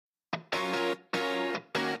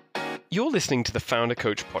You're listening to the Founder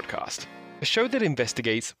Coach podcast, a show that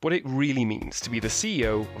investigates what it really means to be the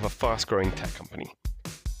CEO of a fast-growing tech company.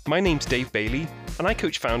 My name's Dave Bailey, and I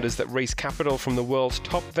coach founders that raise capital from the world's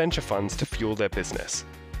top venture funds to fuel their business.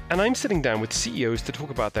 And I'm sitting down with CEOs to talk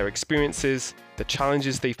about their experiences, the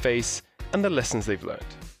challenges they face, and the lessons they've learned,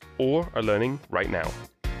 or are learning right now.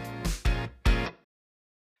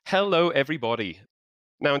 Hello, everybody.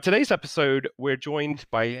 Now, in today's episode, we're joined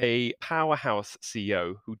by a powerhouse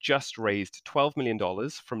CEO who just raised $12 million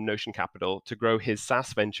from Notion Capital to grow his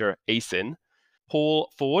SaaS venture, Acin.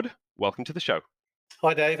 Paul Ford, welcome to the show.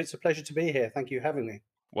 Hi, Dave. It's a pleasure to be here. Thank you for having me.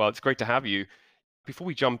 Well, it's great to have you. Before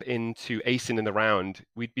we jump into Acin and the round,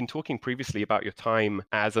 we'd been talking previously about your time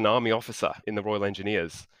as an army officer in the Royal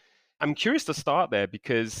Engineers. I'm curious to start there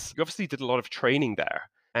because you obviously did a lot of training there.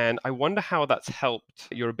 And I wonder how that's helped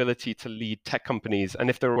your ability to lead tech companies and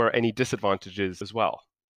if there were any disadvantages as well.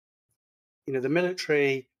 You know, the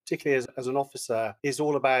military, particularly as an officer, is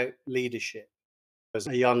all about leadership. As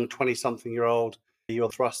a young 20-something-year-old, you're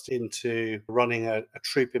thrust into running a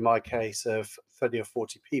troop, in my case, of 30 or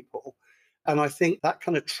 40 people. And I think that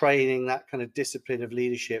kind of training, that kind of discipline of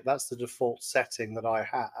leadership, that's the default setting that I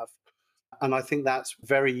have. And I think that's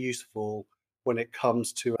very useful when it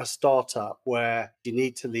comes to a startup where you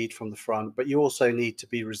need to lead from the front, but you also need to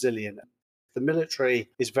be resilient. The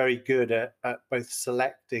military is very good at both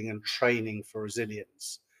selecting and training for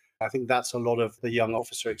resilience. I think that's a lot of the young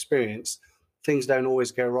officer experience. Things don't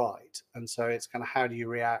always go right. And so it's kind of how do you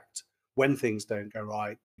react when things don't go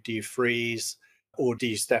right? Do you freeze or do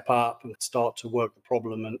you step up and start to work the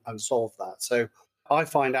problem and solve that? So I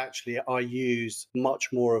find actually I use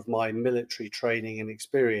much more of my military training and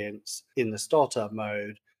experience in the startup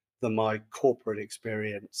mode than my corporate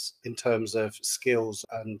experience in terms of skills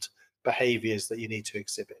and behaviors that you need to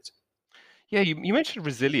exhibit. Yeah, you mentioned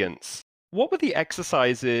resilience. What were the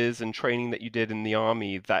exercises and training that you did in the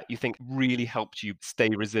army that you think really helped you stay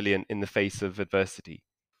resilient in the face of adversity?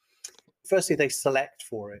 Firstly, they select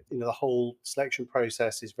for it. You know, the whole selection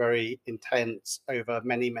process is very intense over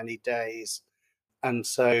many, many days. And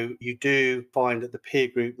so you do find that the peer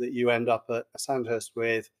group that you end up at Sandhurst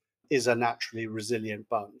with is a naturally resilient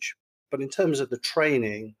bunch. But in terms of the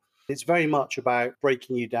training, it's very much about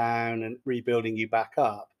breaking you down and rebuilding you back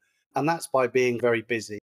up. And that's by being very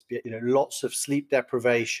busy. You know, lots of sleep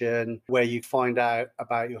deprivation where you find out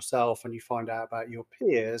about yourself and you find out about your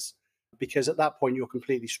peers, because at that point you're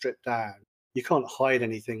completely stripped down. You can't hide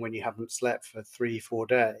anything when you haven't slept for 3, 4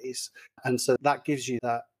 days. And so that gives you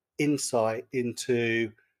that insight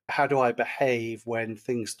into how do I behave when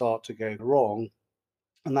things start to go wrong.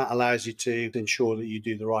 And that allows you to ensure that you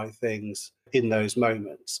do the right things in those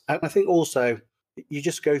moments. And I think also you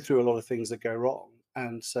just go through a lot of things that go wrong.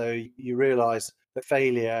 And so you realize that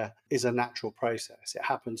failure is a natural process. It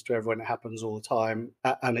happens to everyone, it happens all the time.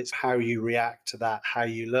 And it's how you react to that, how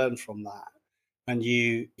you learn from that. And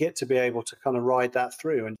you get to be able to kind of ride that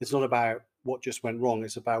through. And it's not about what just went wrong,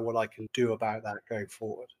 it's about what I can do about that going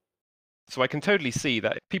forward. So I can totally see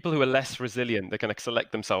that people who are less resilient, they're going to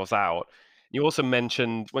select themselves out. You also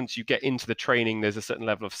mentioned once you get into the training, there's a certain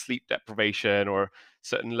level of sleep deprivation or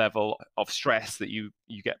certain level of stress that you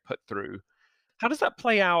get put through. How does that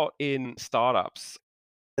play out in startups?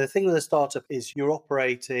 The thing with a startup is you're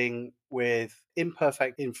operating with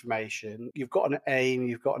imperfect information. You've got an aim,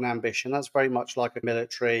 you've got an ambition. That's very much like a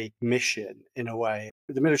military mission in a way.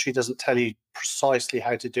 The military doesn't tell you precisely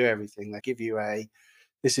how to do everything. They give you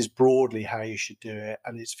this is broadly how you should do it,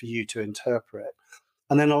 and it's for you to interpret.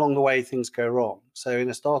 And then along the way, things go wrong. So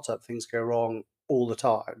in a startup, things go wrong all the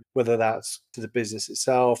time, whether that's to the business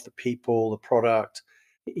itself, the people, the product.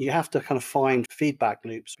 You have to kind of find feedback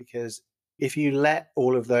loops, because if you let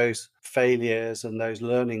all of those failures and those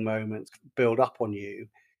learning moments build up on you,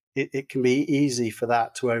 it can be easy for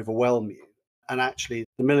that to overwhelm you. And actually,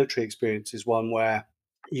 the military experience is one where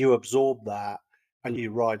you absorb that and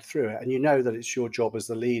you ride through it. And you know that it's your job as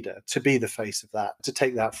the leader to be the face of that, to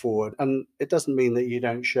take that forward. And it doesn't mean that you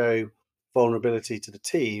don't show vulnerability to the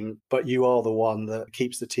team, but you are the one that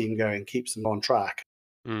keeps the team going, keeps them on track.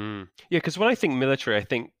 Yeah, because when I think military, I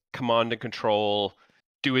think command and control,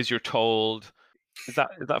 do as you're told. Is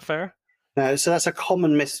that fair? No, so that's a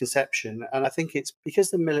common misconception. And I think it's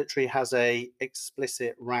because the military has a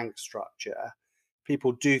explicit rank structure.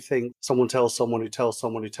 People do think someone tells someone who tells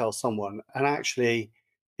someone who tells someone. And actually,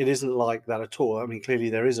 it isn't like that at all. I mean,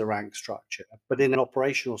 clearly there is a rank structure, but in an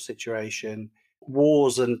operational situation,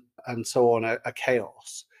 wars and so on are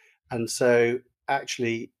chaos. And so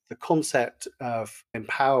actually, the concept of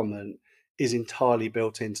empowerment is entirely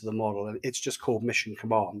built into the model. And it's just called mission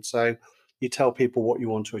command. So you tell people what you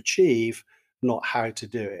want to achieve, not how to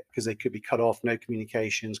do it, because they could be cut off, no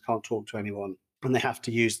communications, can't talk to anyone, and they have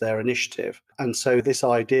to use their initiative. And so this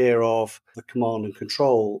idea of the command and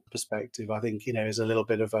control perspective, I think, is a little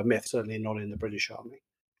bit of a myth, certainly not in the British Army.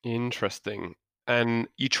 Interesting. And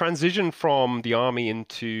you transitioned from the army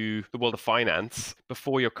into the world of finance.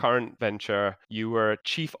 Before your current venture, you were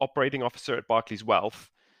chief operating officer at Barclays Wealth.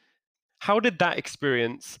 How did that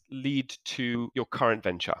experience lead to your current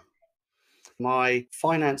venture? My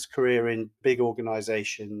finance career in big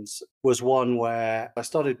organizations was one where I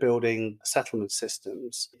started building settlement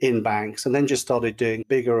systems in banks and then just started doing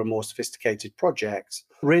bigger and more sophisticated projects,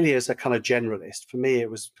 really as a kind of generalist. For me,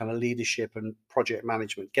 it was kind of leadership and project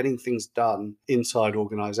management, getting things done inside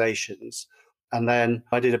organizations. And then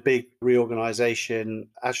I did a big reorganization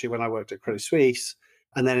actually when I worked at Credit Suisse,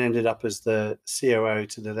 and then ended up as the COO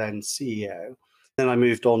to the then CEO. Then I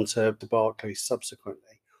moved on to Barclays subsequently.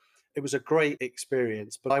 It was a great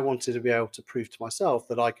experience, but I wanted to be able to prove to myself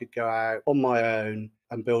that I could go out on my own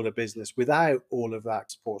and build a business without all of that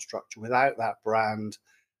support structure, without that brand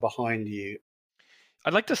behind you.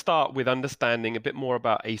 I'd like to start with understanding a bit more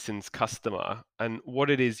about Acin's customer and what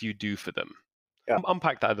it is you do for them. Yeah.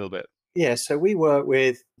 Unpack that a little bit. Yeah, so we work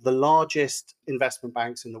with the largest investment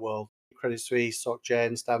banks in the world: Credit Suisse,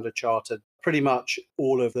 SocGen, Standard Chartered, pretty much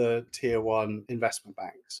all of the tier one investment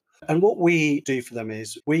banks. And what we do for them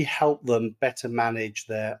is we help them better manage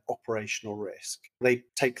their operational risk. They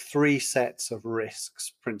take three sets of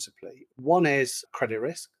risks principally. One is credit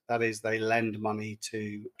risk, that is, they lend money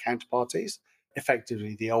to counterparties,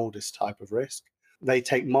 effectively the oldest type of risk. They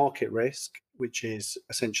take market risk, which is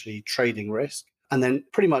essentially trading risk. And then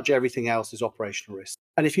pretty much everything else is operational risk.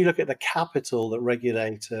 And if you look at the capital that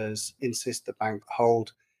regulators insist the bank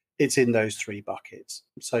hold, it's in those three buckets.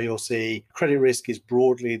 So you'll see credit risk is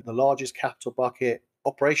broadly the largest capital bucket.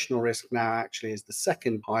 Operational risk now actually is the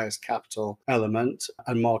second highest capital element,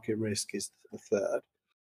 and market risk is the third.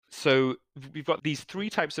 So we've got these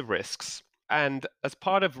three types of risks. And as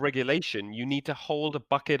part of regulation, you need to hold a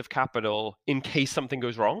bucket of capital in case something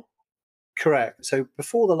goes wrong. Correct. So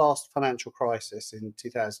before the last financial crisis in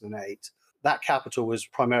 2008, that capital was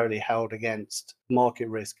primarily held against market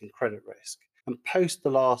risk and credit risk. And post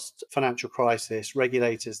the last financial crisis,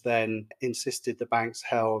 regulators then insisted the banks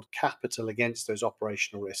held capital against those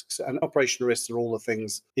operational risks. And operational risks are all the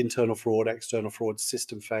things: internal fraud, external fraud,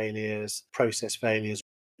 system failures, process failures.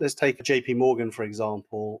 Let's take JP Morgan, for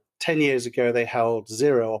example. 10 years ago, they held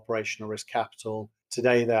zero operational risk capital.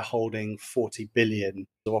 Today, they're holding 40 billion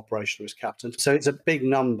of operational risk capital. So it's a big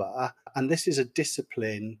number. And this is a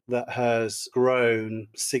discipline that has grown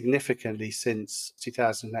significantly since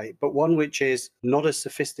 2008, but one which is not as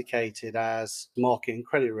sophisticated as market and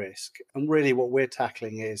credit risk. And really what we're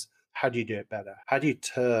tackling is, how do you do it better? How do you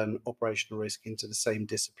turn operational risk into the same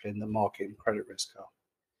discipline that market and credit risk are?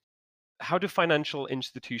 How do financial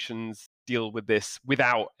institutions deal with this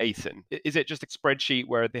without Acin? Is it just a spreadsheet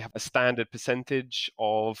where they have a standard percentage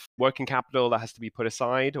of working capital that has to be put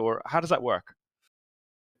aside, or how does that work?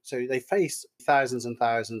 So they face thousands and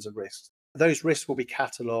thousands of risks. Those risks will be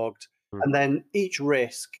catalogued, Mm. and then each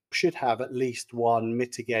risk should have at least one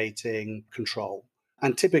mitigating control.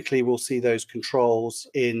 And typically, we'll see those controls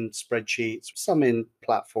in spreadsheets, some in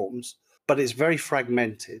platforms, but it's very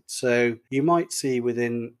fragmented. So you might see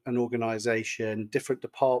within an organization different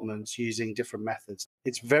departments using different methods.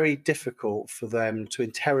 It's very difficult for them to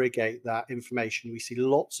interrogate that information. We see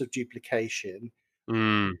lots of duplication.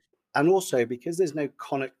 Mm. And also, because there's no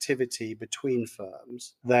connectivity between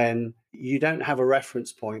firms, then you don't have a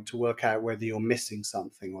reference point to work out whether you're missing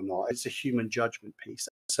something or not. It's a human judgment piece.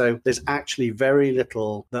 So there's actually very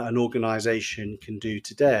little that an organization can do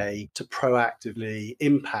today to proactively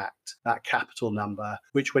impact that capital number,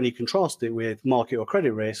 which when you contrast it with market or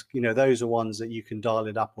credit risk, those are ones that you can dial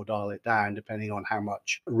it up or dial it down depending on how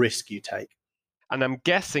much risk you take. And I'm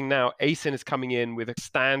guessing now Acin is coming in with a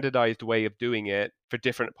standardized way of doing it for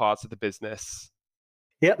different parts of the business.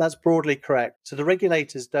 Yeah, that's broadly correct. So the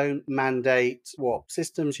regulators don't mandate what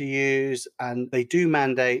systems you use, and they do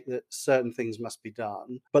mandate that certain things must be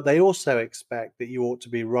done, but they also expect that you ought to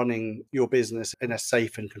be running your business in a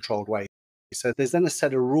safe and controlled way. So there's then a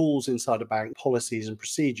set of rules inside a bank, policies and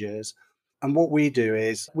procedures. And what we do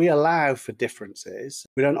is we allow for differences.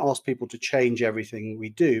 We don't ask people to change everything we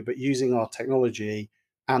do, but using our technology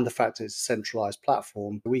and the fact that it's a centralized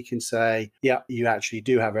platform, we can say, yeah, you actually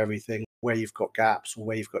do have everything, where you've got gaps or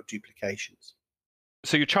where you've got duplications.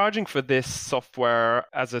 So you're charging for this software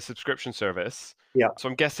as a subscription service. Yeah. So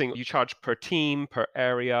I'm guessing you charge per team, per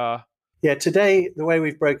area. Yeah, today, the way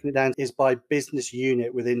we've broken it down is by business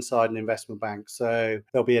unit with inside an investment bank. So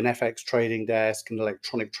there'll be an FX trading desk, an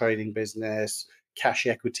electronic trading business, cash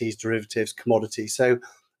equities, derivatives, commodities. So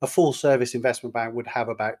a full service investment bank would have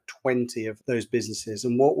about 20 of those businesses.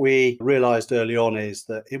 And what we realized early on is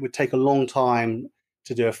that it would take a long time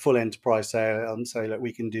to do a full enterprise sale and say, look,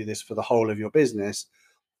 we can do this for the whole of your business.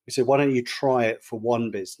 We said, why don't you try it for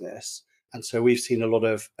one business? And so we've seen a lot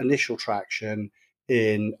of initial traction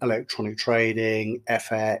in electronic trading,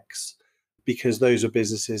 FX, because those are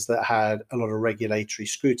businesses that had a lot of regulatory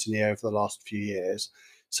scrutiny over the last few years.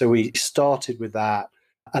 So we started with that,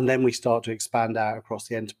 and then we start to expand out across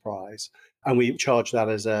the enterprise, and we charge that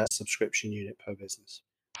as a subscription unit per business.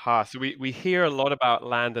 So we hear a lot about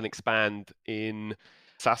land and expand in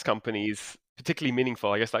SaaS companies, particularly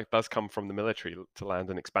meaningful. I guess that does come from the military to land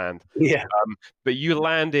and expand. Yeah. But you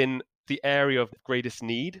land in the area of greatest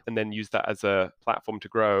need and then use that as a platform to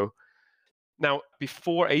grow. Now,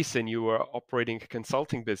 before Acin, you were operating a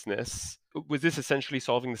consulting business. Was this essentially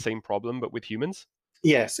solving the same problem but with humans?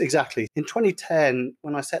 Yes, exactly. In 2010,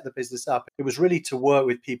 when I set the business up, it was really to work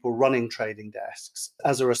with people running trading desks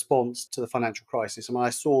as a response to the financial crisis. And I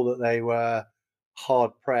saw that they were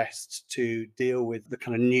hard pressed to deal with the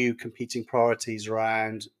kind of new competing priorities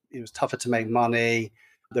around it was tougher to make money.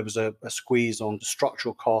 There was a squeeze on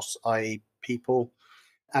structural costs, i.e., people,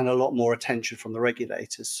 and a lot more attention from the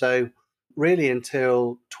regulators. So, really,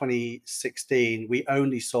 until 2016, we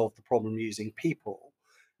only solved the problem using people,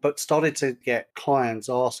 but started to get clients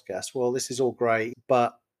ask us, well, this is all great,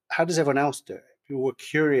 but how does everyone else do it? People were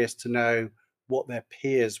curious to know what their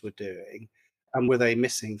peers were doing and were they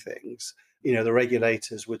missing things. The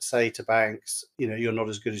regulators would say to banks, you're not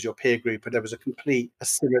as good as your peer group, but there was a complete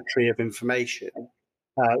asymmetry of information.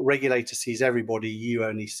 Regulator sees everybody, you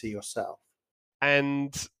only see yourself.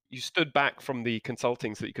 And you stood back from the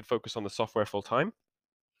consulting so that you could focus on the software full time?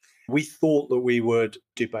 We thought that we would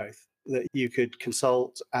do both, that you could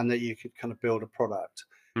consult and that you could kind of build a product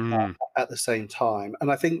Mm. at the same time.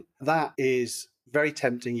 And I think that is very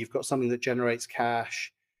tempting. You've got something that generates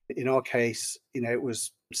cash. In our case, it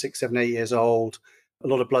was 6, 7, 8 years old. A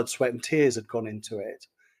lot of blood, sweat, and tears had gone into it.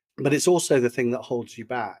 But it's also the thing that holds you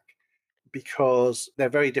back because they're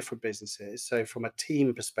very different businesses. So, from a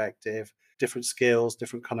team perspective, different skills,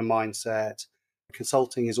 different kind of mindset.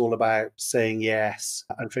 Consulting is all about saying yes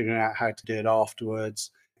and figuring out how to do it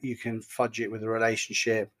afterwards. You can fudge it with a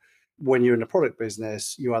relationship. When you're in a product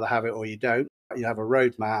business, you either have it or you don't. You have a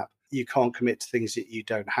roadmap. You can't commit to things that you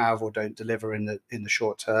don't have or don't deliver in the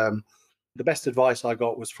short term. The best advice I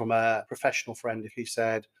got was from a professional friend who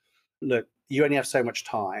said, look, you only have so much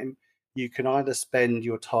time. You can either spend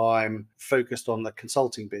your time focused on the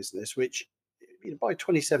consulting business, which by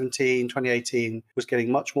 2017, 2018 was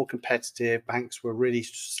getting much more competitive. Banks were really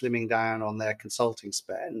slimming down on their consulting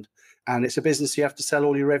spend. And it's a business you have to sell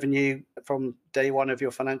all your revenue from day one of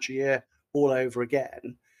your financial year all over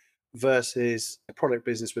again versus a product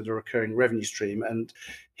business with a recurring revenue stream. And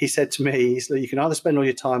he said to me, you can either spend all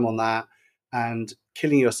your time on that and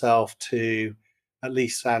killing yourself to at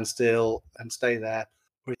least stand still and stay there.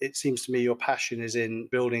 Or it seems to me your passion is in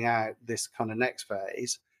building out this kind of next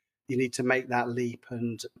phase. You need to make that leap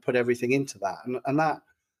and put everything into that. And that,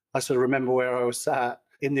 I sort of remember where I was sat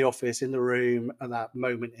in the office, in the room at that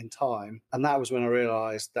moment in time. And that was when I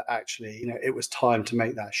realized that actually, it was time to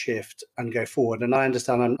make that shift and go forward. And I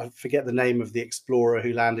understand, I forget the name of the explorer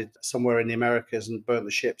who landed somewhere in the Americas and burnt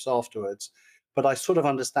the ships afterwards. But I sort of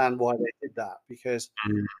understand why they did that, because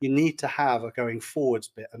Mm. you need to have a going forwards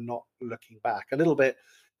bit and not looking back. A little bit,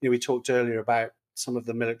 we talked earlier about some of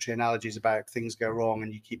the military analogies about things go wrong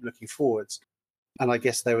and you keep looking forwards. And I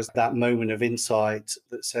guess there was that moment of insight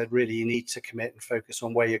that said, really, you need to commit and focus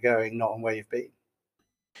on where you're going, not on where you've been.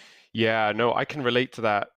 Yeah, no, I can relate to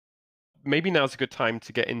that. Maybe now's a good time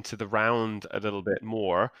to get into the round a little bit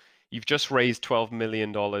more. You've just raised $12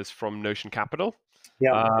 million from Notion Capital.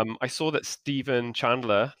 Yeah. I saw that Stephen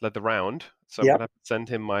Chandler led the round, so I'm Yeah. going to send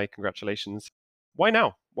him my congratulations. Why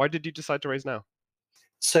now? Why did you decide to raise now?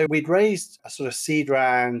 So we'd raised a sort of seed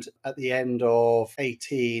round at the end of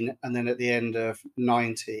 18 and then at the end of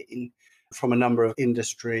 19 from a number of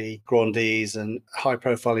industry grandees and high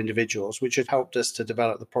profile individuals, which had helped us to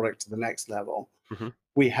develop the product to the next level. Hmm.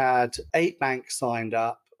 We had 8 banks signed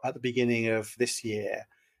up at the beginning of this year.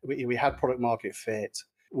 We had product market fit.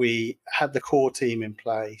 We had the core team in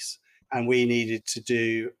place, and we needed to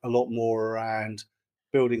do a lot more around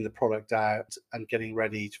building the product out and getting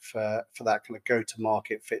ready for that kind of go to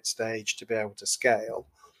market fit stage to be able to scale.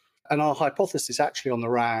 And our hypothesis actually on the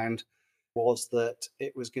round was that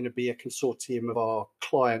it was going to be a consortium of our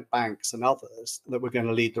client banks and others that were going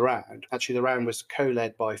to lead the round. Actually, the round was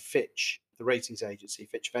co-led by Fitch, the ratings agency,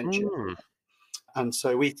 Fitch Venture. Mm, And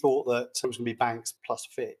so we thought that it was going to be banks plus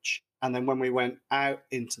Fitch. And then when we went out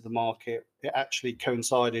into the market, it actually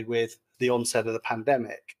coincided with the onset of the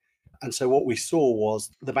pandemic. And so what we saw was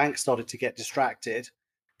the banks started to get distracted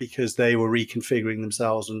because they were reconfiguring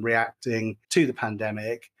themselves and reacting to the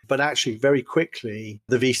pandemic. But actually, very quickly,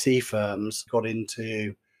 the VC firms got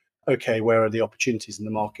into, okay, where are the opportunities in the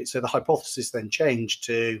market? So the hypothesis then changed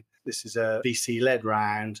to this is a VC led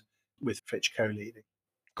round with Fitch co leading.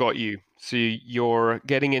 got you. So you're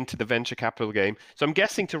getting into the venture capital game. So I'm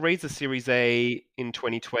guessing to raise a Series A in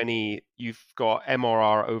 2020, you've got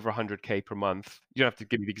MRR over 100K per month. You don't have to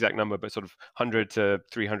give me the exact number, but sort of 100 to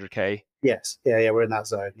 300K. Yes. Yeah. We're in that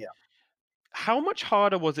zone. Yeah. How much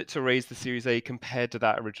harder was it to raise the Series A compared to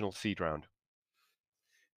that original seed round?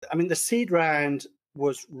 I mean, the seed round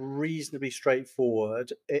was reasonably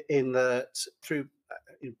straightforward in that through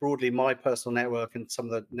broadly my personal network and some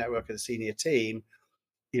of the network of the senior team,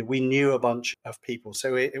 we knew a bunch of people.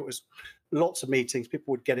 So it was lots of meetings.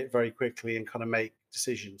 People would get it very quickly and kind of make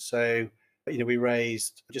decisions. So, we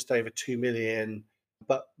raised just over 2 million,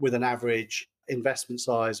 but with an average investment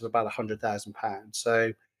size of about £100,000.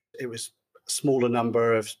 So it was a smaller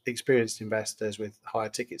number of experienced investors with higher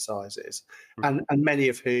ticket sizes, Mhm. and many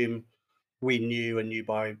of whom we knew and knew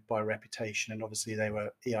by reputation. And obviously they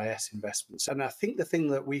were EIS investments. And I think the thing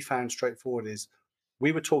that we found straightforward is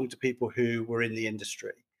we were talking to people who were in the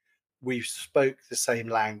industry. We spoke the same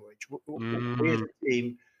language. We as Mm, a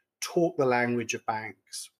team talk the language of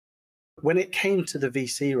banks. When it came to the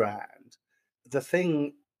VC round, the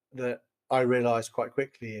thing that I realized quite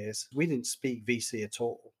quickly is we didn't speak VC at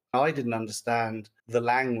all. I didn't understand the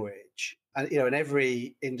language. And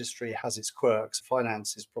every industry has its quirks.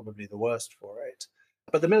 Finance is probably the worst for it.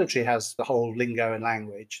 But the military has the whole lingo and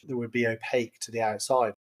language that would be opaque to the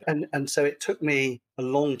outside. And so it took me a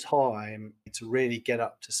long time to really get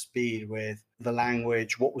up to speed with the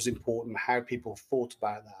language, what was important, how people thought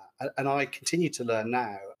about that. And I continue to learn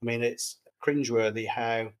now. I mean, it's cringeworthy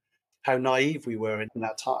how naive we were in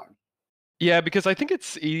that time. yeah, because I think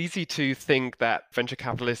it's easy to think that venture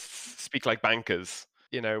capitalists speak like bankers,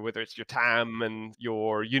 whether it's your TAM and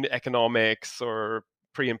your unit economics or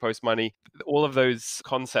pre and post money, all of those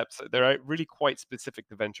concepts, they're really quite specific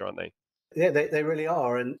to venture, aren't they? Yeah, they really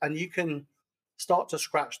are. And you can start to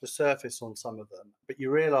scratch the surface on some of them, but you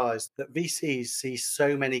realize that VCs see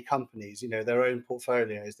so many companies, their own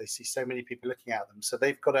portfolios, they see so many people looking at them. So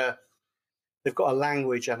they've got a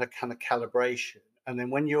language and a kind of calibration. And then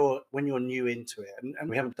when you're new into it, and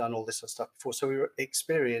we haven't done all this sort of stuff before, so we were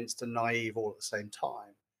experienced and naive all at the same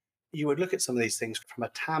time. You would look at some of these things from a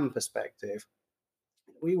TAM perspective.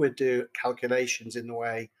 We would do calculations in the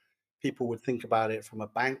way people would think about it from a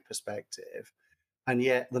bank perspective, and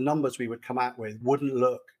yet the numbers we would come out with wouldn't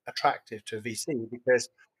look attractive to a VC because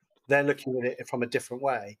they're looking at it from a different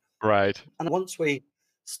way. Right. And once we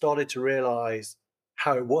started to realize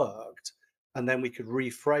how it worked, and then we could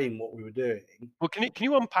reframe what we were doing. Well, can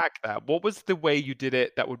you unpack that? What was the way you did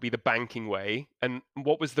it that would be the banking way, and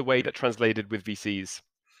what was the way that translated with VCs?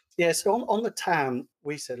 Yeah, so on the TAM,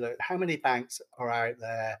 we said, look, how many banks are out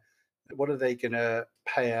there? What are they going to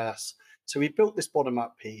pay us? So we built this bottom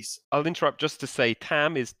up piece. I'll interrupt just to say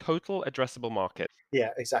TAM is total addressable market. Yeah,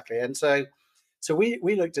 exactly. And so we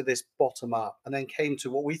looked at this bottom up and then came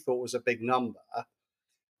to what we thought was a big number,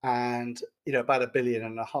 and about 1.5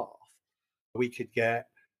 billion. We could get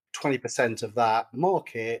 20% of that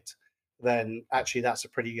market, then actually that's a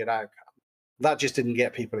pretty good outcome. That just didn't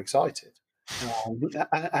get people excited.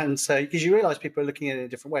 And so, because you realize people are looking at it in a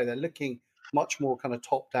different way, they're looking much more kind of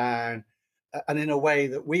top down, and in a way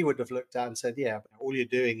that we would have looked at and said, yeah, but all you're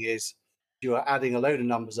doing is you are adding a load of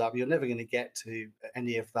numbers up. You're never going to get to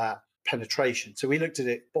any of that penetration. So we looked at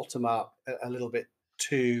it bottom up a little bit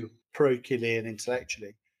too parochially and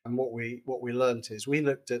intellectually. And what we learned is we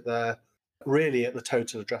looked at the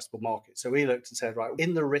total addressable market. So we looked and said, right,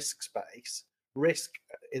 in the risk space, risk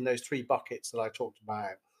in those three buckets that I talked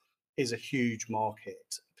about is a huge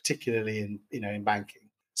market, particularly in banking.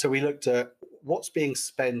 So we looked at what's being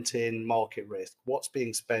spent in market risk, what's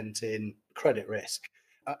being spent in credit risk,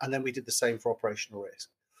 and then we did the same for operational risk.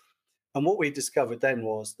 And what we discovered then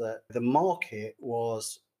was that the market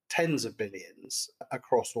was tens of billions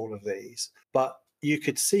across all of these, but you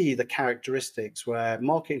could see the characteristics where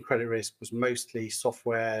market and credit risk was mostly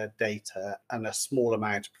software data and a small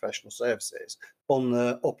amount of professional services. On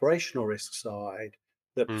the operational risk side,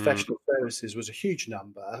 the Mm, professional services was a huge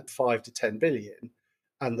number, 5 to 10 billion,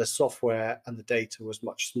 and the software and the data was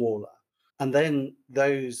much smaller. And then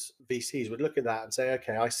those VCs would look at that and say,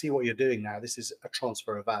 okay, I see what you're doing now. This is a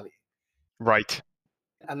transfer of value. Right.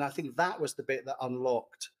 And I think that was the bit that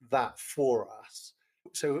unlocked that for us.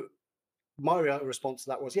 So my response to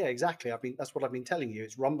that was, yeah, exactly. That's what I've been telling you.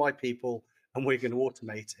 It's run by people and we're going to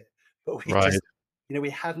automate it. But we Right. just, we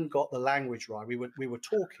hadn't got the language right. We were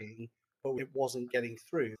talking, but it wasn't getting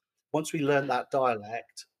through. Once we learned that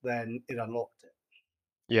dialect, then it unlocked it.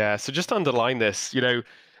 Yeah. So just to underline this,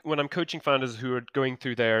 when I'm coaching founders who are going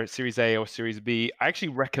through their Series A or Series B, I actually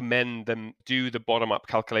recommend them do the bottom-up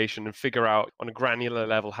calculation and figure out on a granular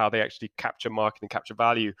level how they actually capture market and capture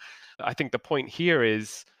value. I think the point here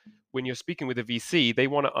is when you're speaking with a VC, they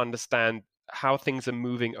want to understand how things are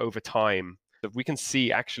moving over time. If we can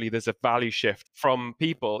see actually there's a value shift from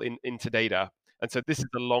people into data. And so this is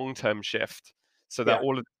a long-term shift so that Yeah,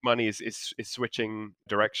 all of the money is switching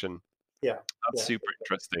direction. yeah, That's yeah. super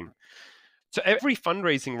interesting. So every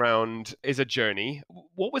fundraising round is a journey.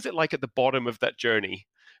 What was it like at the bottom of that journey?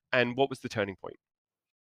 And what was the turning point?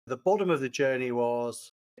 The bottom of the journey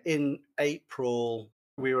was in April,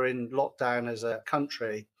 we were in lockdown as a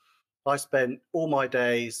country. I spent all my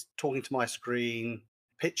days talking to my screen,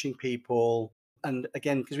 pitching people. And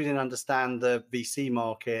again, because we didn't understand the VC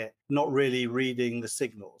market, not really reading the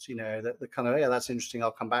signals, that the kind of, yeah, that's interesting.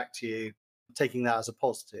 I'll come back to you, taking that as a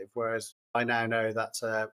positive. Whereas I now know that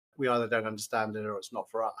we either don't understand it or it's not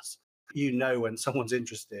for us. When someone's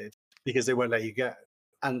interested because they won't let you go.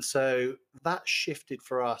 And so that shifted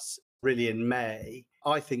for us really in May,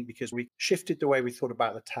 I think, because we shifted the way we thought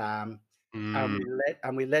about the TAM, and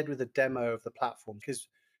Mm, we led with a demo of the platform because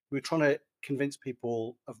we were trying to convince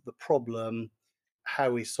people of the problem,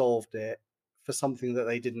 how we solved it for something that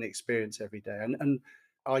they didn't experience every day. And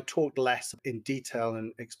I talked less in detail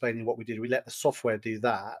and explaining what we did. We let the software do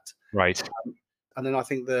that. right. And then I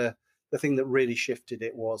think the thing that really shifted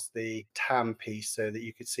it was the TAM piece so that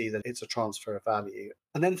you could see that it's a transfer of value.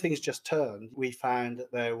 And then things just turned. We found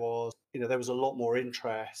that there was a lot more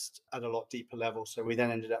interest at a lot deeper level. So we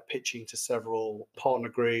then ended up pitching to several partner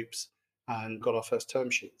groups and got our first term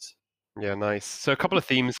sheets. Yeah, nice. So a couple of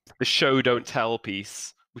themes. The show don't tell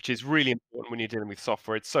piece, which is really important when you're dealing with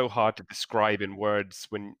software. It's so hard to describe in words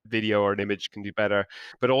when video or an image can do better.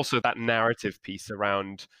 But also that narrative piece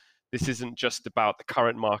around this isn't just about the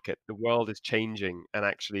current market. The world is changing and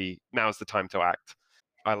actually now's the time to act.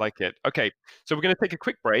 I like it. Okay, so we're going to take a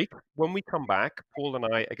quick break. When we come back, Paul and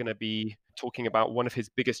I are going to be talking about one of his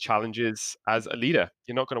biggest challenges as a leader.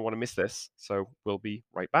 You're not going to want to miss this. So we'll be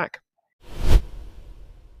right back.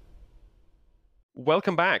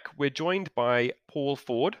 Welcome back. We're joined by Paul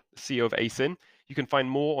Ford, CEO of Acin. You can find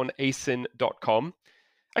more on acin.com.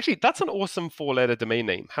 Actually, that's an awesome four-letter domain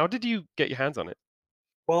name. How did you get your hands on it?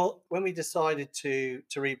 Well, when we decided to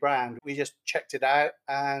rebrand, we just checked it out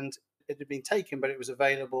and it had been taken, but it was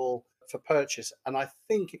available for purchase. And I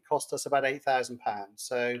think it cost us about £8,000.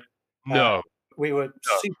 So uh, No, we were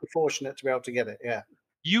no. super fortunate to be able to get it. Yeah.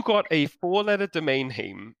 You got a four-letter domain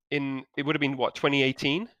name it would have been what,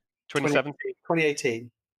 2018, 2017,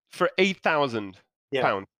 2018. for 8,000 Yeah.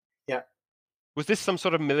 pounds. Yeah. Was this some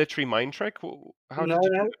sort of military mind trick? How No, did you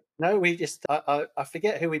do no, it? no. I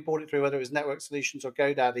forget who we bought it through, whether it was Network Solutions or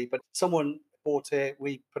GoDaddy, but someone bought it.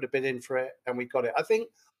 We put a bid in for it and we got it. I think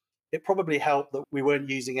it probably helped that we weren't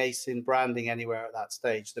using Acin branding anywhere at that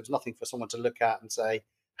stage. There was nothing for someone to look at and say,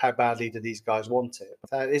 how badly do these guys want it?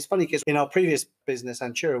 It's funny because in our previous business,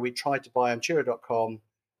 Antura, we tried to buy Antura.com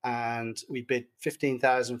and we bid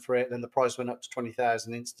 15,000 for it. Then the price went up to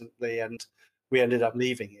 20,000 instantly and we ended up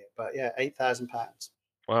leaving it. But yeah, £8,000.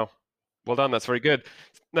 Wow. Well done. That's very good.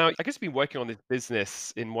 Now, I guess you've been working on this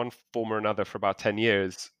business in one form or another for about 10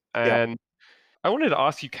 years. Yeah. And I wanted to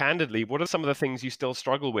ask you candidly, what are some of the things you still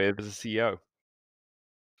struggle with as a CEO?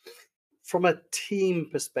 From a team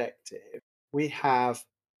perspective, we have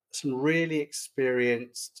some really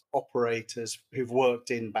experienced operators who've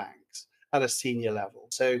worked in banks at a senior level.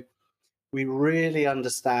 So we really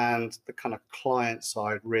understand the kind of client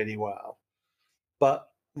side really well. But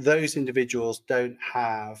those individuals don't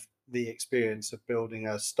have the experience of building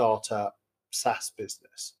a startup SaaS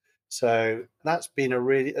business. So that's been a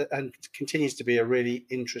really and continues to be a really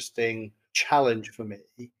interesting challenge for me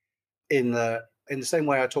in the same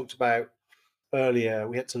way I talked about earlier,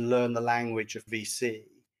 we had to learn the language of VC.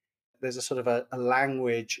 There's a sort of a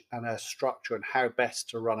language and a structure and how best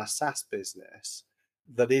to run a SaaS business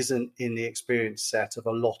that isn't in the experience set of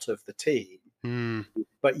a lot of the team. Hmm.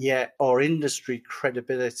 But yet, our industry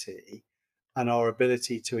credibility and our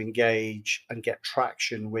ability to engage and get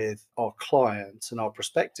traction with our clients and our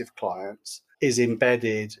prospective clients is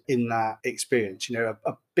embedded in that experience. A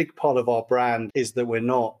big part of our brand is that we're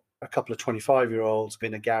not a couple of 25-year-olds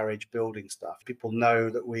in a garage building stuff. People know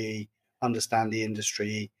that we understand the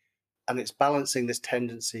industry, and it's balancing this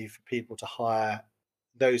tendency for people to hire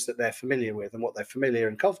those that they're familiar with. And what they're familiar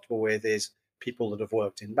and comfortable with is people that have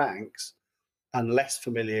worked in banks, and less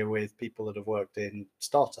familiar with people that have worked in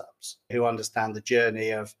startups who understand the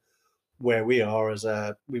journey of where we are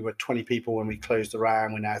we were 20 people when we closed the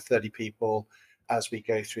round, we're now 30 people as we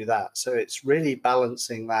go through that. So it's really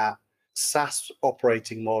balancing that SaaS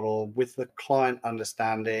operating model with the client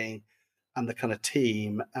understanding and the kind of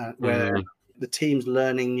team where Mm. the team's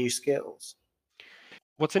learning new skills.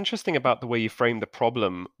 What's interesting about the way you framed the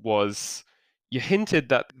problem was you hinted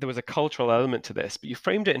that there was a cultural element to this, but you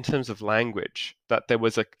framed it in terms of language, that there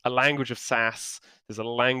was a language of SaaS, there's a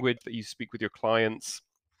language that you speak with your clients.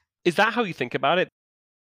 Is that how you think about it?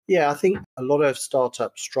 Yeah, I think a lot of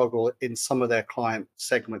startups struggle in some of their client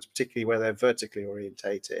segments, particularly where they're vertically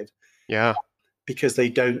orientated, Yeah. because they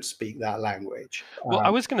don't speak that language. Well,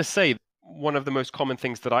 I was going to say one of the most common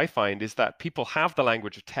things that I find is that people have the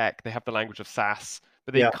language of tech, they have the language of SaaS,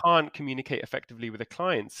 but they Yeah, can't communicate effectively with their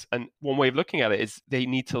clients. And one way of looking at it is they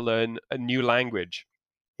need to learn a new language.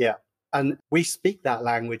 yeah. And we speak that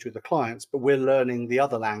language with the clients, but we're learning the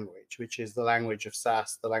other language, which is the language of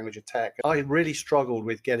SaaS, the language of tech. I really struggled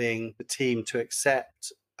with getting the team to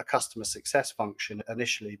accept a customer success function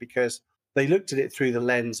initially because they looked at it through the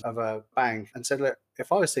lens of a bank and said, look,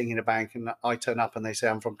 if I was sitting in a bank and I turn up and they say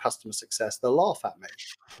I'm from customer success, they'll laugh at me.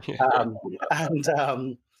 Yeah.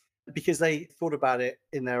 And because they thought about it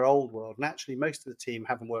in their old world. And actually, most of the team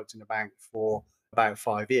haven't worked in a bank for about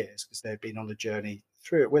 5 years because they've been on the journey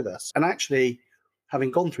through it with us. And actually,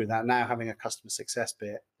 having gone through that, now having a customer success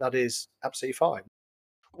bit, that is absolutely fine.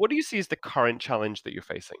 What do you see as the current challenge that you're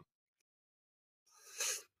facing?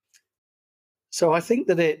 So I think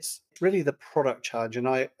that it's really the product challenge. And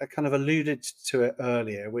I kind of alluded to it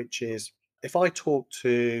earlier, which is if I talk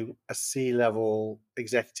to a C-level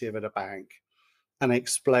executive at a bank and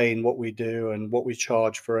explain what we do and what we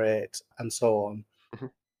charge for it and so on,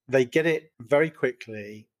 Mhm. they get it very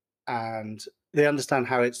quickly and they understand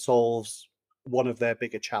how it solves one of their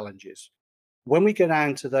bigger challenges. When we go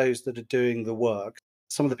down to those that are doing the work,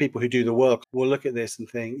 some of the people who do the work will look at this and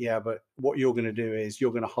think, yeah, but what you're going to do is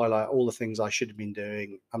you're going to highlight all the things I should have been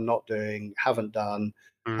doing, I'm not doing, haven't done.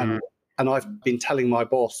 And Mm. and I've been telling my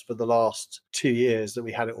boss for the last 2 years that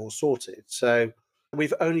we had it all sorted. So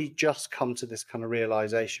we've only just come to this kind of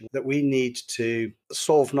realization that we need to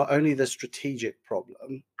solve not only the strategic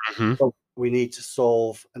problem, Mhm. but we need to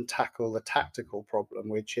solve and tackle the tactical problem,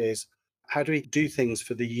 which is how do we do things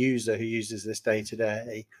for the user who uses this day to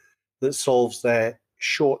day that solves their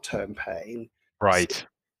short term pain Right.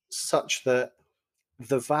 such that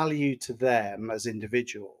the value to them as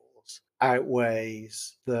individuals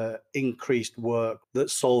outweighs the increased work that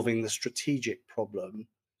solving the strategic problem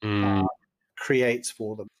Mm. creates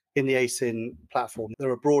for them. In the Acin platform,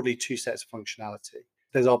 there are broadly two sets of functionality.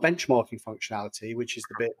 There's our benchmarking functionality, which is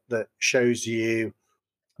the bit that shows you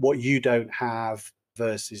what you don't have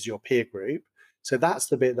versus your peer group. So that's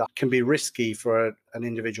the bit that can be risky for an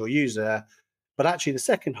individual user. But actually, the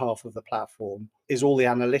second half of the platform is all the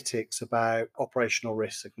analytics about operational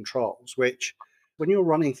risks and controls, which when you're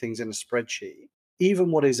running things in a spreadsheet,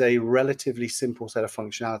 even what is a relatively simple set of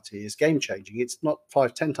functionality is game changing. It's not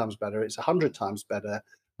 5, 10 times better, it's 100 times better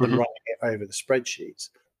than Mhm. running it over the spreadsheets.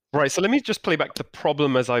 Right. So let me just play back the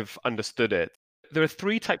problem as I've understood it. There are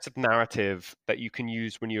three types of narrative that you can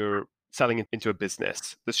use when you're selling into a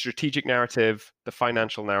business: the strategic narrative, the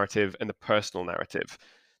financial narrative, and the personal narrative.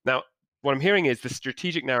 Now, what I'm hearing is the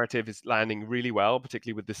strategic narrative is landing really well,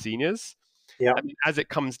 particularly with the seniors. Yeah. And as it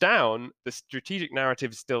comes down, the strategic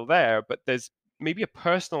narrative is still there, but there's maybe a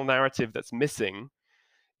personal narrative that's missing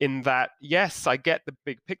in that, yes, I get the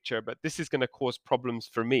big picture, but this is going to cause problems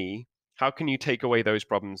for me. How can you take away those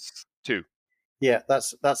problems too? Yeah,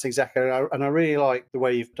 that's exactly, and I really like the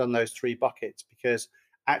way you've done those three buckets because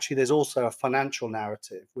actually there's also a financial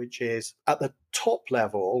narrative, which is at the top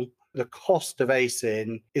level, the cost of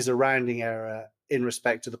ASIN is a rounding error in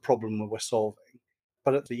respect to the problem we're solving.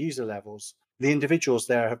 But at the user levels, the individuals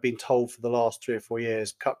there have been told for the last 3 or 4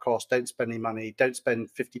 years, cut costs, don't spend any money, don't spend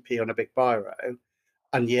 50p on a big biro.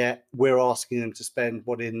 And yet we're asking them to spend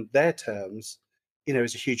what in their terms,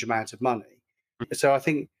 is a huge amount of money. So I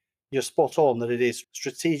think you're spot on that it is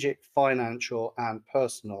strategic, financial, and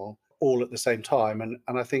personal all at the same time. And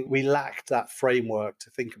I think we lacked that framework to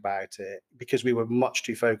think about it because we were much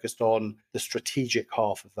too focused on the strategic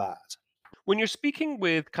half of that. When you're speaking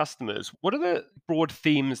with customers, what are the broad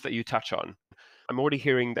themes that you touch on? I'm already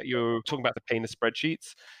hearing that you're talking about the pain of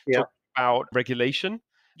spreadsheets, Yeah. talking about regulation.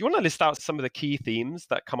 You want to list out some of the key themes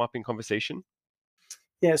that come up in conversation?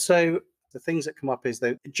 Yeah, so the things that come up is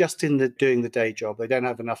that just in the doing the day job, they don't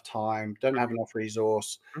have enough time, don't have enough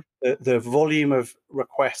resource. Mhm. The volume of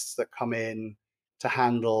requests that come in to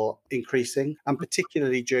handle increasing, and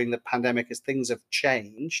particularly during the pandemic, as things have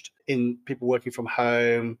changed in people working from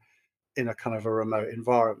home in a kind of a remote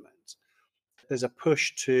environment. There's a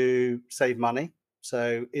push to save money.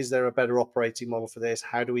 So, is there a better operating model for this?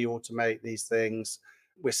 How do we automate these things?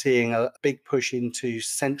 We're seeing a big push into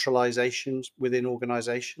centralizations within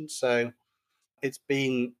organizations. So, it's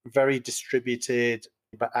been very distributed,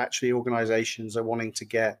 but actually, organizations are wanting to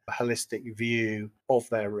get a holistic view of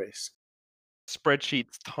their risk.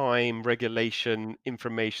 Spreadsheets, time, regulation,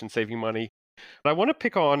 information, saving money. But I want to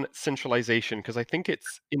pick on centralization because I think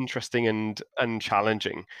it's interesting and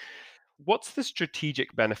challenging. What's the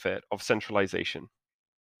strategic benefit of centralization?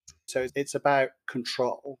 So, it's about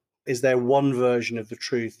control. Is there one version of the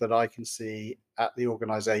truth that I can see at the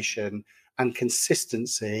organization, and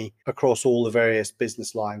consistency across all the various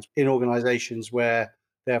business lines in organizations where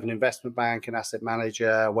they have an investment bank, an asset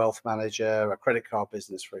manager, a wealth manager, a credit card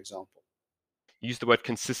business, for example? You use the word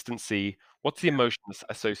consistency. What's the emotions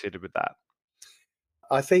associated with that?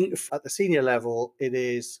 I think at the senior level, it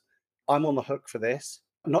is I'm on the hook for this.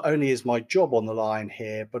 Not only is my job on the line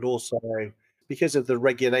here, but also because of the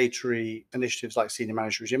regulatory initiatives like senior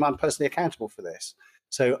manager regime, I'm personally accountable for this.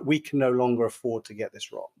 So we can no longer afford to get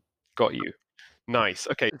this wrong. Got you. Nice.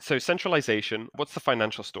 Okay. So centralization, what's the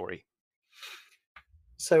financial story?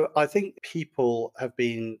 So I think people have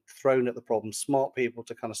been thrown at the problem, smart people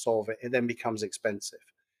to kind of solve it. It then becomes expensive.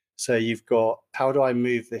 So you've got how do I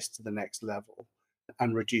move this to the next level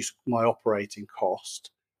and reduce my operating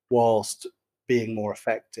cost whilst being more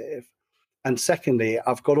effective? And secondly,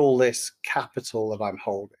 I've got all this capital that I'm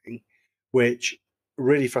holding, which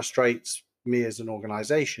really frustrates me as an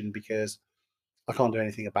organization because I can't do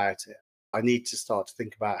anything about it. I need to start to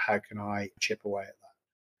think about how can I chip away at that.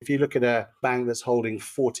 If you look at a bank that's holding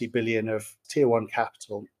 40 billion of tier one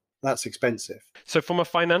capital, that's expensive. So from a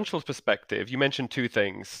financial perspective, you mentioned two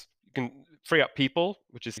things. You can free up people,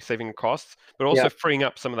 which is saving costs, but Yeah. also freeing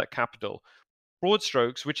up some of that capital. Broad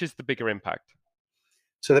strokes, which is the bigger impact?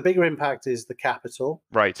 So the bigger impact is the capital.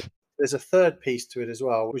 Right. There's a third piece to it as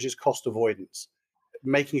well, which is cost avoidance,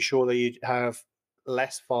 making sure that you have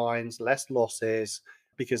less fines, less losses,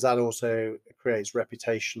 because that also creates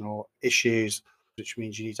reputational issues, which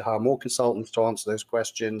means you need to hire more consultants to answer those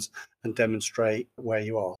questions and demonstrate where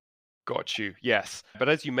you are. Got you. Yes. But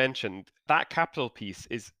as you mentioned, that capital piece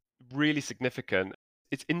is really significant.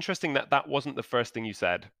 It's interesting that that wasn't the first thing you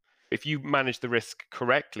said. If you manage the risk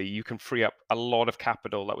correctly, you can free up a lot of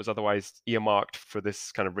capital that was otherwise earmarked for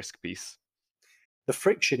this kind of risk piece. The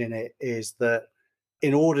friction in it is that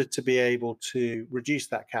in order to be able to reduce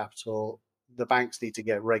that capital, the banks need to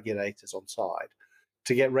get regulators on side.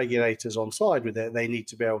 To get regulators on side with it, they need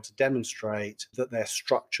to be able to demonstrate that they're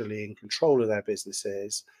structurally in control of their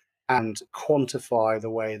businesses and quantify the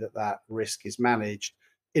way that that risk is managed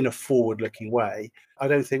in a forward looking way. I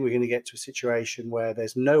don't think we're going to get to a situation where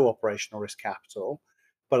there's no operational risk capital,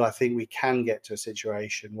 but I think we can get to a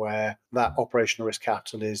situation where that operational risk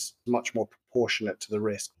capital is much more proportionate to the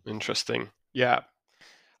risk. Interesting. Yeah.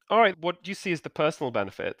 All right. What do you see as the personal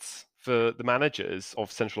benefits for the managers of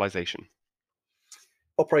centralization?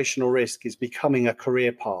 Operational risk is becoming a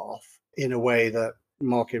career path in a way that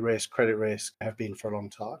market risk, credit risk have been for a long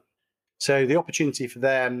time. So the opportunity for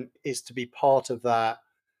them is to be part of that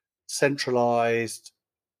centralized,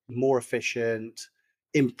 more efficient,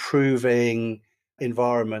 improving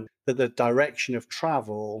environment, that the direction of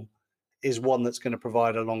travel is one that's going to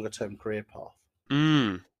provide a longer term career path.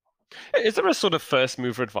 Mm. Is there a sort of first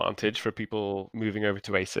mover advantage for people moving over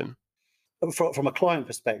to Acin? From a client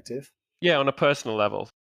perspective, Yeah, on a personal level.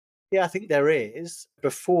 yeah, I think there is.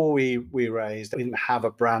 Before we raised, we didn't have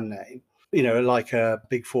a brand name, like a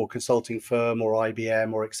big four consulting firm or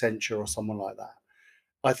IBM or Accenture or someone like that.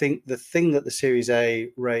 I think the thing that the Series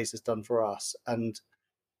A raise has done for us, and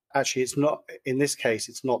actually it's not in this case,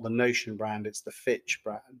 it's not the Notion brand, it's the Fitch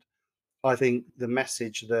brand. I think the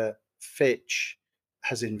message that Fitch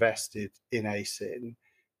has invested in ASIN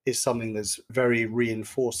is something that's very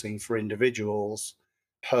reinforcing for individuals'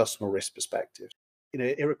 personal risk perspective.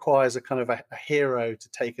 It requires a kind of a hero to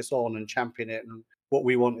take us on and champion it. And what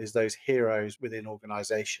we want is those heroes within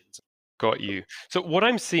organizations. Got you. So what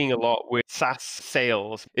I'm seeing a lot with SaaS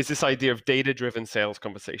sales is this idea of data-driven sales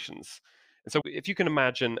conversations. And so if you can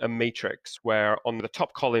imagine a matrix where on the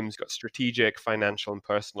top columns you've got strategic, financial, and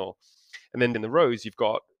personal, and then in the rows you've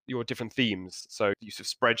got your different themes. So use of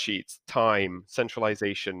spreadsheets, time,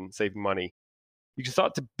 centralization, saving money. You can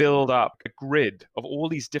start to build up a grid of all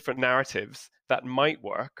these different narratives that might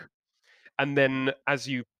work. And then as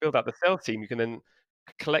you build out the sales team, you can then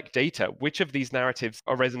collect data. Which of these narratives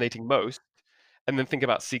are resonating most? And then think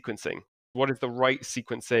about sequencing. What is the right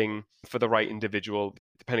sequencing for the right individual,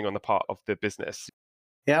 depending on the part of the business?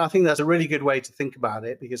 Yeah, I think that's a really good way to think about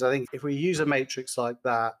it, because I think if we use a matrix like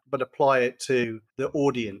that, but apply it to the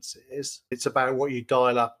audiences, it's about what you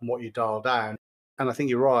dial up and what you dial down. And I think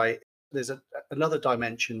you're right. There's another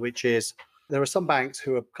dimension, which is there are some banks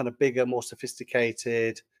who are kind of bigger, more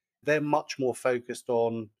sophisticated. They're much more focused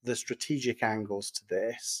on the strategic angles to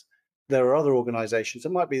this. There are other organizations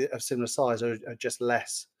that might be of similar size or are just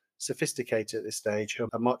less sophisticated at this stage, who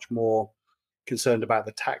are much more concerned about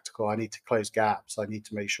the tactical. I need to close gaps. I need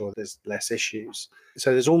to make sure there's less issues.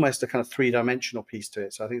 So there's almost a kind of three-dimensional piece to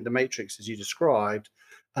it. So I think the matrix, as you described,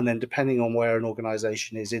 and then depending on where an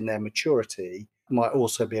organization is in their maturity, might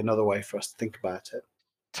also be another way for us to think about it.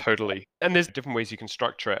 Totally. And there's different ways you can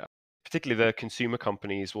structure it. Particularly the consumer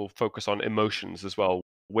companies will focus on emotions as well.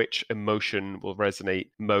 Which emotion will resonate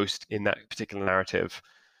most in that particular narrative?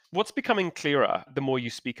 What's becoming clearer the more you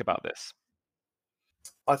speak about this?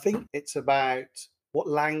 I think it's about what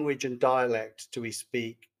language and dialect do we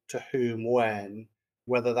speak to whom when,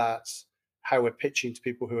 whether that's how we're pitching to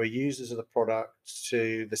people who are users of the product,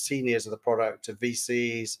 to the seniors of the product, to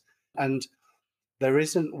VCs. And there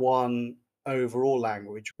isn't one overall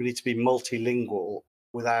language. We need to be multilingual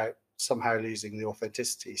without somehow losing the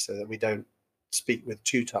authenticity, so that we don't speak with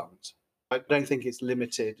two tongues. I don't think it's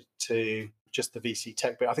limited to just the VC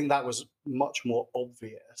tech bit. I think that was much more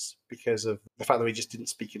obvious because of the fact that we just didn't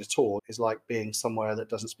speak it at all. It's like being somewhere that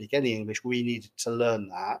doesn't speak any English. We needed to learn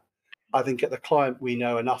that. I think at the client, we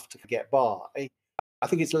know enough to get by. I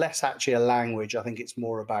think it's less actually a language. I think it's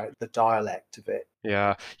more about the dialect of it.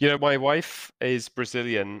 Yeah. You know, my wife is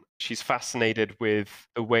Brazilian. She's fascinated with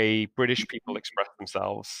the way British people express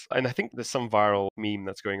themselves. And I think there's some viral meme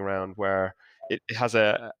that's going around where it has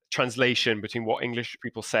a translation between what English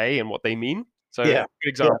people say and what they mean. So a Yeah, good yeah,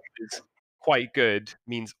 example is quite good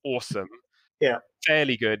means awesome, yeah.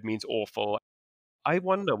 fairly good means awful. I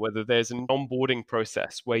wonder whether there's an onboarding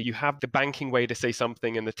process where you have the banking way to say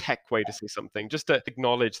something and the tech way to say something, just to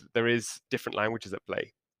acknowledge that there is different languages at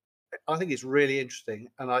play. I think it's really interesting.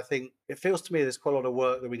 And I think it feels to me there's quite a lot of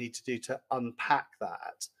work that we need to do to unpack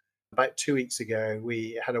that. About 2 weeks ago,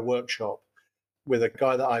 we had a workshop with a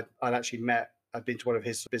guy that I'd actually met. I'd been to one of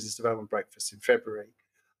his business development breakfasts in February.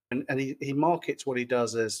 And he markets what he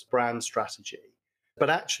does as brand strategy.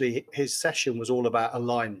 But actually, his session was all about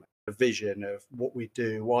alignment, a vision of what we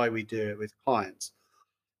do, why we do it with clients.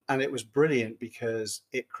 And it was brilliant because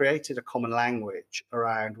it created a common language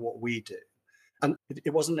around what we do. And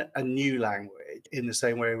it wasn't a new language in the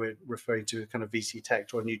same way we're referring to a kind of VC tech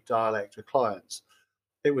or a new dialect with clients.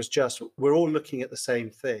 It was just, we're all looking at the same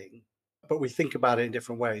thing, but we think about it in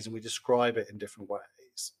different ways and we describe it in different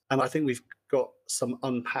ways. And I think we've got some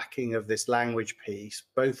unpacking of this language piece,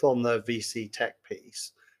 both on the VC tech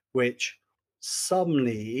piece, which some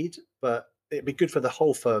need, but it'd be good for the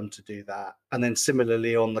whole firm to do that. And then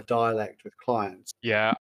similarly on the dialect with clients.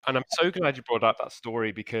 Yeah. And I'm so glad you brought up that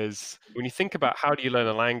story because when you think about how do you learn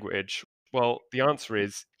a language, well, the answer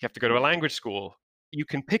is you have to go to a language school. You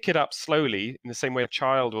can pick it up slowly in the same way a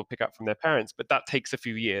child will pick up from their parents, but that takes a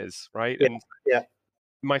few years, right? Yeah, And yeah,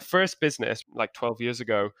 my first business, like 12 years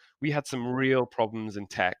ago, we had some real problems in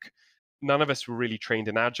tech. None of us were really trained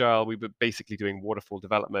in agile. We were basically doing waterfall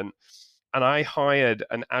development. And I hired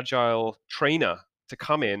an agile trainer to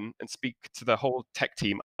come in and speak to the whole tech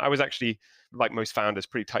team. I was actually, like most founders,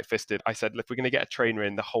 pretty tight fisted. I said, look, we're going to get a trainer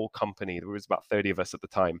in the whole company. There was about 30 of us at the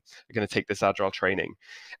time. We're going to take this agile training.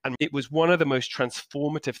 And it was one of the most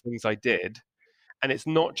transformative things I did. And it's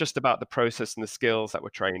not just about the process and the skills that were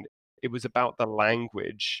trained, it was about the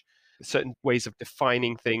language, certain ways of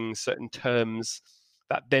defining things, certain terms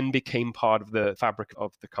that then became part of the fabric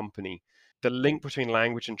of the company. The link between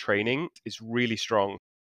language and training is really strong.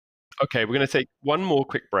 Okay, we're going to take one more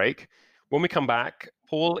quick break. When we come back,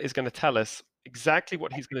 Paul is going to tell us exactly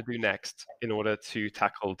what he's going to do next in order to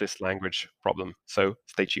tackle this language problem. So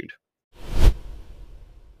stay tuned.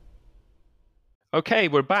 Okay,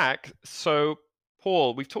 we're back. So,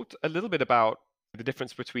 Paul, we've talked a little bit about the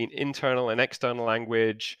difference between internal and external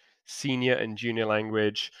language, senior and junior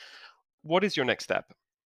language. What is your next step?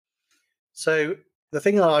 So the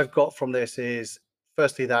thing that I've got from this is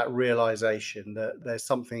firstly that realization that there's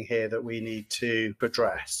something here that we need to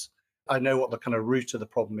address. I know what the kind of root of the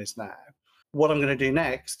problem is now. What I'm going to do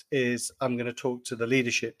next is I'm going to talk to the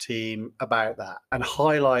leadership team about that and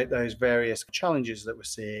highlight those various challenges that we're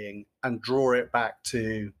seeing and draw it back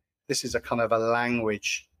to this is a kind of a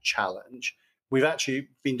language challenge. We've actually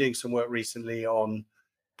been doing some work recently on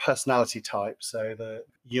personality types, so the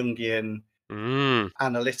Jungian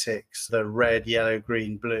analytics, the red, yellow,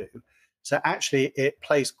 green, blue. So actually it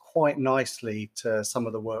plays quite nicely to some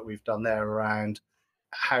of the work we've done there around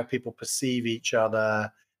how people perceive each other,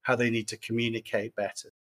 how they need to communicate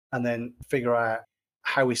better, and then figure out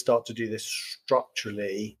how we start to do this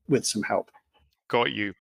structurally with some help. Got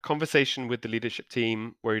you. Conversation with the leadership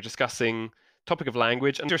team where you're discussing topic of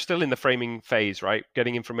language and you're still in the framing phase, right?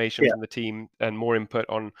 Getting information from the team and more input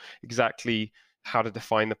on exactly how to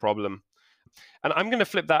define the problem. And I'm going to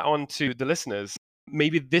flip that on to the listeners.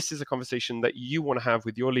 Maybe this is a conversation that you want to have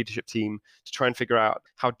with your leadership team to try and figure out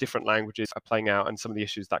how different languages are playing out and some of the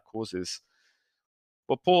issues that causes.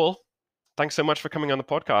 Well, Paul, thanks so much for coming on the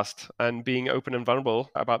podcast and being open and vulnerable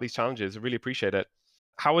about these challenges. I really appreciate it.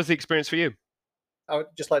 How was the experience for you? I would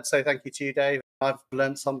just like to say thank you to you, Dave. I've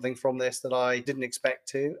learned something from this that I didn't expect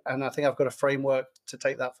to, and I think I've got a framework to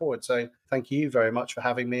take that forward. So thank you very much for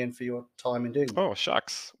having me and for your time in doing that. Oh,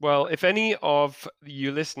 shucks. Well, if any of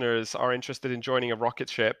you listeners are interested in joining a rocket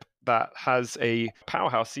ship that has a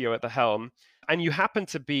powerhouse CEO at the helm, and you happen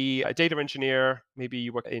to be a data engineer, maybe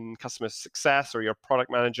you work in customer success or you're a product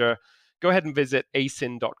manager, go ahead and visit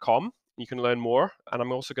acin.com. You can learn more. And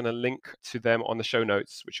I'm also going to link to them on the show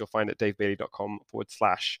notes, which you'll find at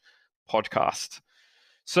davebailey.com/podcast.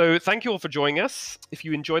 So thank you all for joining us. If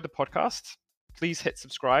you enjoyed the podcast, please hit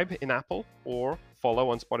subscribe in Apple or follow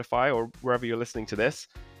on Spotify or wherever you're listening to this.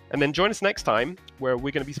 And then join us next time where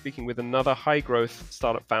we're going to be speaking with another high growth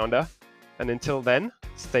startup founder. And until then,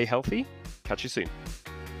 stay healthy. Catch you soon.